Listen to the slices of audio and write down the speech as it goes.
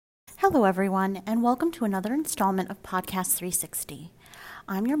Hello, everyone, and welcome to another installment of Podcast 360.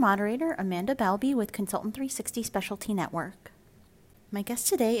 I'm your moderator, Amanda Balby with Consultant 360 Specialty Network. My guest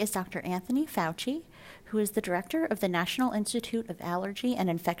today is Dr. Anthony Fauci, who is the director of the National Institute of Allergy and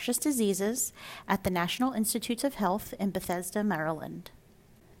Infectious Diseases at the National Institutes of Health in Bethesda, Maryland.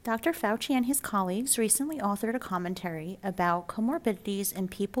 Dr. Fauci and his colleagues recently authored a commentary about comorbidities in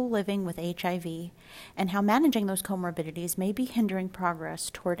people living with HIV and how managing those comorbidities may be hindering progress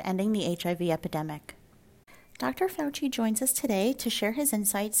toward ending the HIV epidemic. Dr. Fauci joins us today to share his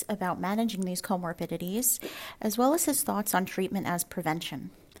insights about managing these comorbidities, as well as his thoughts on treatment as prevention.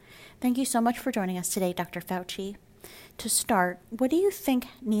 Thank you so much for joining us today, Dr. Fauci. To start, what do you think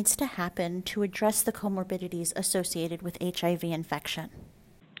needs to happen to address the comorbidities associated with HIV infection?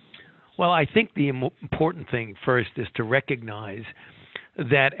 Well, I think the important thing first is to recognize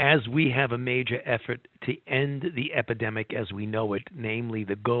that as we have a major effort to end the epidemic as we know it, namely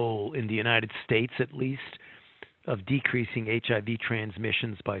the goal in the United States at least of decreasing HIV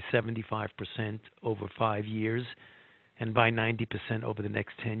transmissions by 75% over 5 years and by 90% over the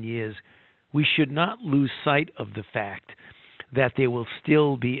next 10 years, we should not lose sight of the fact that there will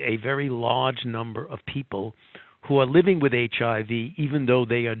still be a very large number of people who are living with HIV, even though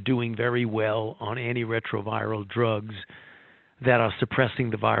they are doing very well on antiretroviral drugs that are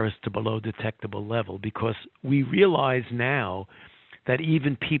suppressing the virus to below detectable level, because we realize now that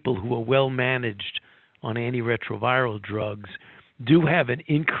even people who are well managed on antiretroviral drugs do have an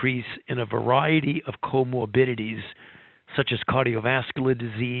increase in a variety of comorbidities, such as cardiovascular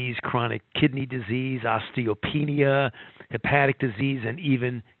disease, chronic kidney disease, osteopenia, hepatic disease, and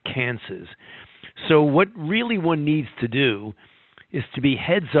even cancers. So what really one needs to do is to be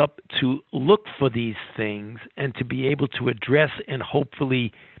heads up to look for these things and to be able to address and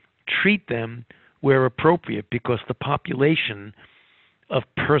hopefully treat them where appropriate, because the population of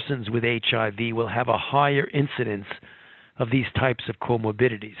persons with HIV will have a higher incidence of these types of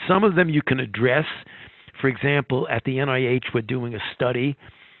comorbidities. Some of them you can address. For example, at the NIH, we're doing a study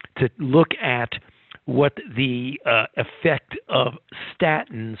to look at what the effect of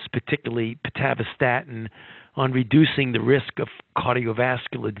statins, particularly pitavastatin, on reducing the risk of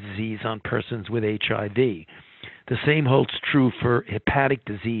cardiovascular disease on persons with HIV. The same holds true for hepatic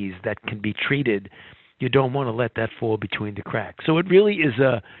disease that can be treated. You don't want to let that fall between the cracks. So it really is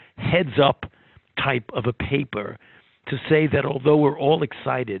a heads-up type of a paper to say that although we're all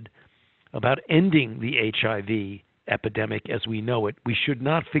excited about ending the HIV epidemic as we know it, we should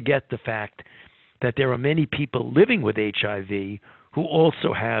not forget the fact that there are many people living with HIV who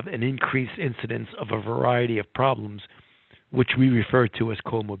also have an increased incidence of a variety of problems, which we refer to as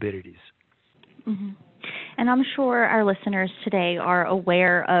comorbidities. Mm-hmm. And I'm sure our listeners today are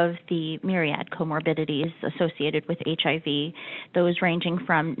aware of the myriad comorbidities associated with HIV, those ranging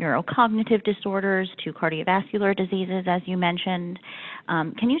from neurocognitive disorders to cardiovascular diseases, as you mentioned.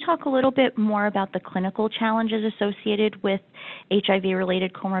 Can you talk a little bit more about the clinical challenges associated with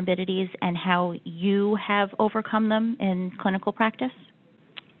HIV-related comorbidities and how you have overcome them in clinical practice?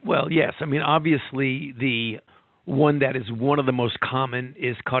 Well, yes. I mean, obviously, the one that is one of the most common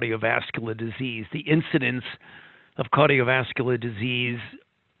is cardiovascular disease. The incidence of cardiovascular disease,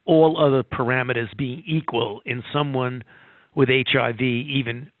 all other parameters being equal in someone with HIV,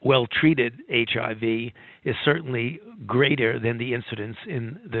 even well-treated HIV, is certainly greater than the incidence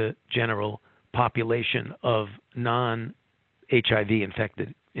in the general population of non-HIV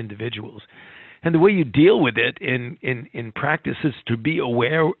infected individuals. And the way you deal with it in practice is to be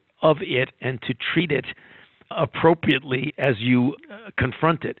aware of it and to treat it appropriately as you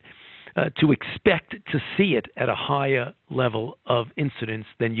confront it, to expect to see it at a higher level of incidence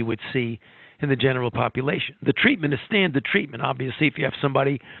than you would see in the general population. The treatment is standard treatment. Obviously, if you have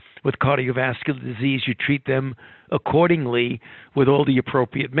somebody with cardiovascular disease, you treat them accordingly with all the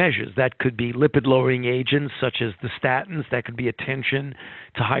appropriate measures. That could be lipid-lowering agents such as the statins. That could be attention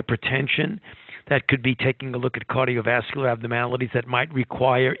to hypertension. That could be taking a look at cardiovascular abnormalities that might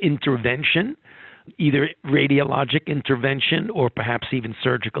require intervention, either radiologic intervention or perhaps even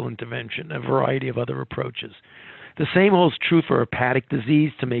surgical intervention, a variety of other approaches. The same holds true for hepatic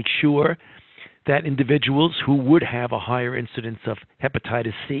disease, to make sure that individuals who would have a higher incidence of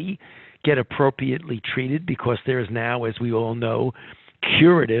hepatitis C get appropriately treated, because there is now, as we all know,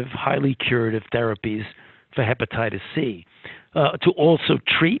 curative, highly curative therapies for hepatitis C. To also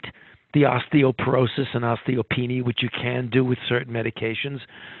treat the osteoporosis and osteopenia, which you can do with certain medications.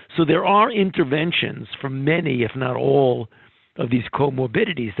 So there are interventions for many, if not all, of these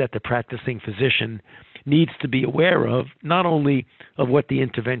comorbidities that the practicing physician needs to be aware of, not only of what the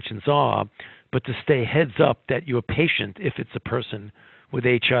interventions are, but to stay heads up that your patient, if it's a person with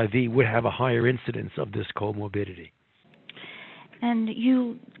HIV would have a higher incidence of this comorbidity. And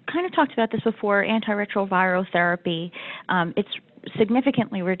you kind of talked about this before, antiretroviral therapy. It's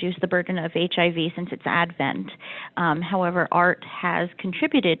significantly reduced the burden of HIV since its advent. However, ART has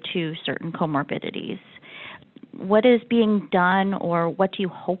contributed to certain comorbidities. What is being done, or what do you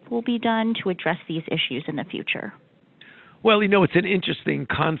hope will be done to address these issues in the future? Well, it's an interesting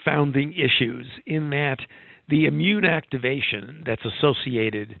confounding issues in that the immune activation that's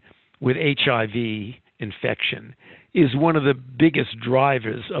associated with HIV infection is one of the biggest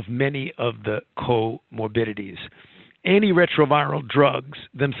drivers of many of the comorbidities. Antiretroviral drugs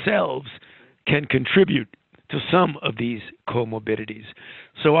themselves can contribute to some of these comorbidities.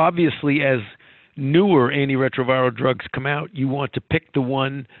 So obviously, as newer antiretroviral drugs come out, you want to pick the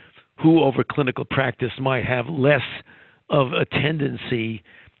one who over clinical practice might have less of a tendency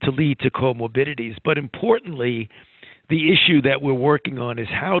to lead to comorbidities. But importantly, the issue that we're working on is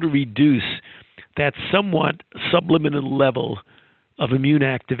how to reduce that somewhat subliminal level of immune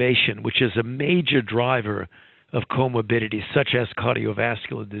activation, which is a major driver of comorbidities such as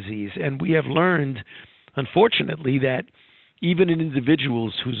cardiovascular disease. And we have learned, unfortunately, that even in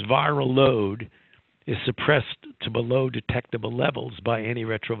individuals whose viral load is suppressed to below detectable levels by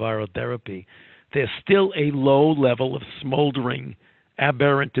antiretroviral therapy, there's still a low level of smoldering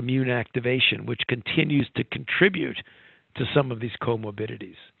aberrant immune activation, which continues to contribute to some of these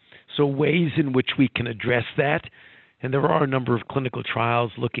comorbidities. So ways in which we can address that, and there are a number of clinical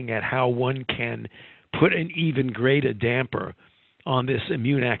trials looking at how one can put an even greater damper on this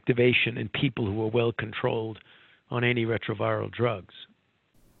immune activation in people who are well controlled on antiretroviral drugs.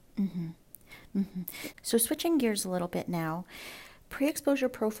 Mm-hmm. Mm-hmm. So switching gears a little bit now, pre-exposure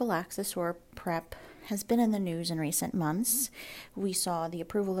prophylaxis, or PrEP, has been in the news in recent months. We saw the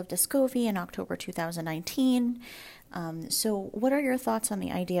approval of Descovy in October 2019. So what are your thoughts on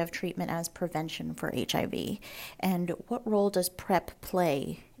the idea of treatment as prevention for HIV? And what role does PrEP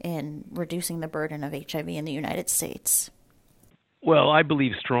play in reducing the burden of HIV in the United States? Well, I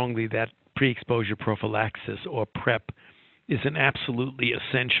believe strongly that pre-exposure prophylaxis, or PrEP, is an absolutely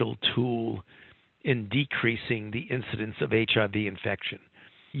essential tool in decreasing the incidence of HIV infection.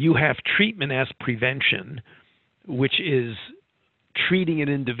 You have treatment as prevention, which is treating an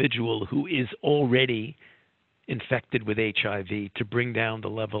individual who is already infected with HIV to bring down the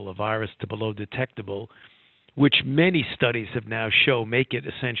level of virus to below detectable, which many studies have now shown make it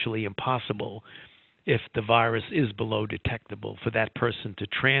essentially impossible, if the virus is below detectable, for that person to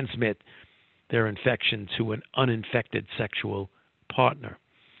transmit their infection to an uninfected sexual partner.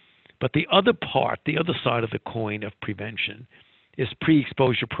 But the other part, the other side of the coin of prevention, is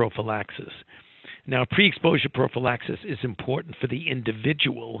pre-exposure prophylaxis. Now, pre-exposure prophylaxis is important for the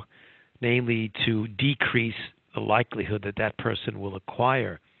individual, namely to decrease the likelihood that that person will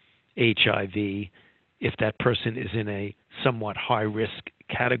acquire HIV if that person is in a somewhat high-risk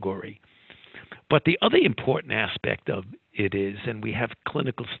category. But the other important aspect of it is, and we have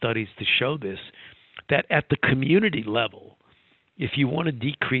clinical studies to show this, that at the community level, if you want to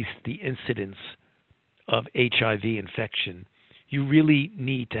decrease the incidence of HIV infection, you really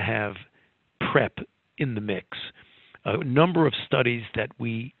need to have PrEP in the mix. A number of studies that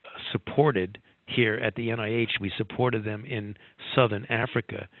we supported here at the NIH, we supported them in Southern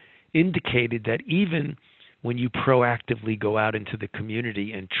Africa, indicated that even when you proactively go out into the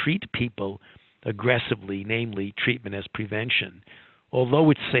community and treat people aggressively, namely treatment as prevention, although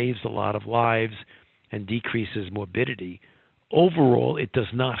it saves a lot of lives and decreases morbidity, overall it does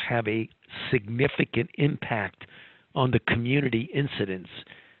not have a significant impact on the community incidence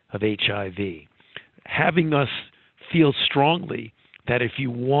of HIV. Having us feel strongly that if you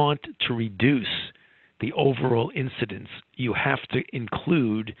want to reduce the overall incidence, you have to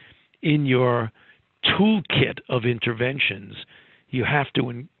include in your toolkit of interventions, you have to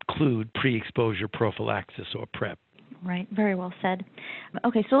include pre-exposure prophylaxis, or PrEP. Right, very well said.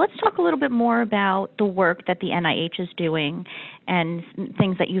 Okay, so let's talk a little bit more about the work that the NIH is doing and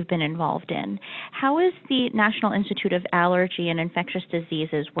things that you've been involved in. How is the National Institute of Allergy and Infectious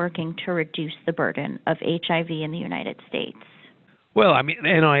Diseases working to reduce the burden of HIV in the United States? Well, I mean,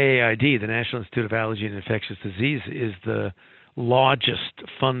 NIAID, the National Institute of Allergy and Infectious Disease, is the largest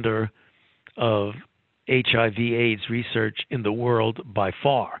funder of HIV/AIDS research in the world by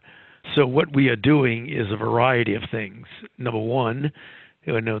far. So what we are doing is a variety of things. Number one,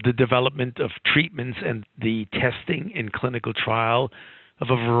 the development of treatments and the testing in clinical trial of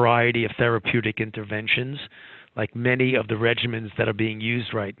a variety of therapeutic interventions. Like many of the regimens that are being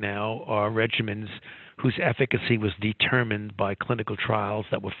used right now are regimens whose efficacy was determined by clinical trials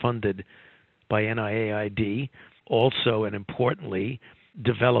that were funded by NIAID. Also, and importantly,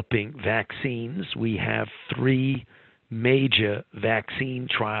 developing vaccines. We have 3 major vaccine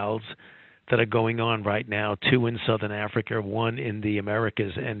trials that are going on right now, 2 in Southern Africa, 1 in the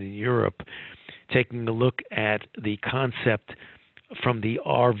Americas and in Europe, taking a look at the concept from the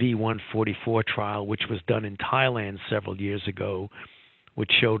RV144 trial, which was done in Thailand several years ago,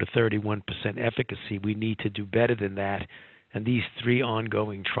 which showed a 31% efficacy. We need to do better than that. And these 3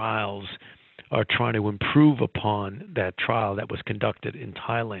 ongoing trials are trying to improve upon that trial that was conducted in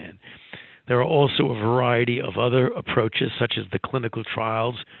Thailand. There are also a variety of other approaches, such as the clinical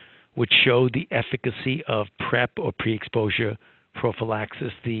trials, which show the efficacy of PrEP or pre-exposure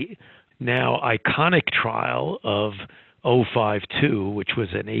prophylaxis. The now iconic trial of 052, which was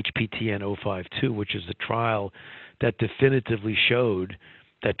an HPTN 052, which is a trial that definitively showed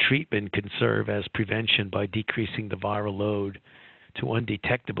that treatment can serve as prevention by decreasing the viral load to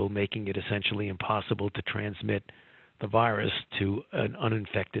undetectable, making it essentially impossible to transmit the virus to an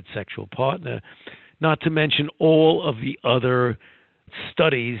uninfected sexual partner, not to mention all of the other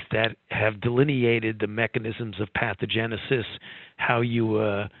studies that have delineated the mechanisms of pathogenesis, how you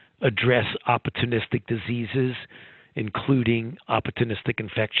address opportunistic diseases, including opportunistic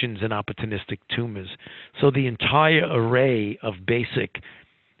infections and opportunistic tumors. So the entire array of basic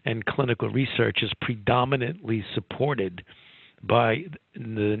and clinical research is predominantly supported by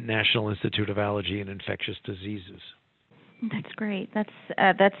the National Institute of Allergy and Infectious Diseases. That's great.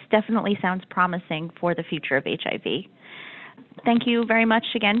 That's definitely sounds promising for the future of HIV. Thank you very much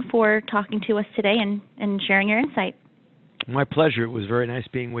again for talking to us today and sharing your insight. My pleasure. It was very nice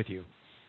being with you.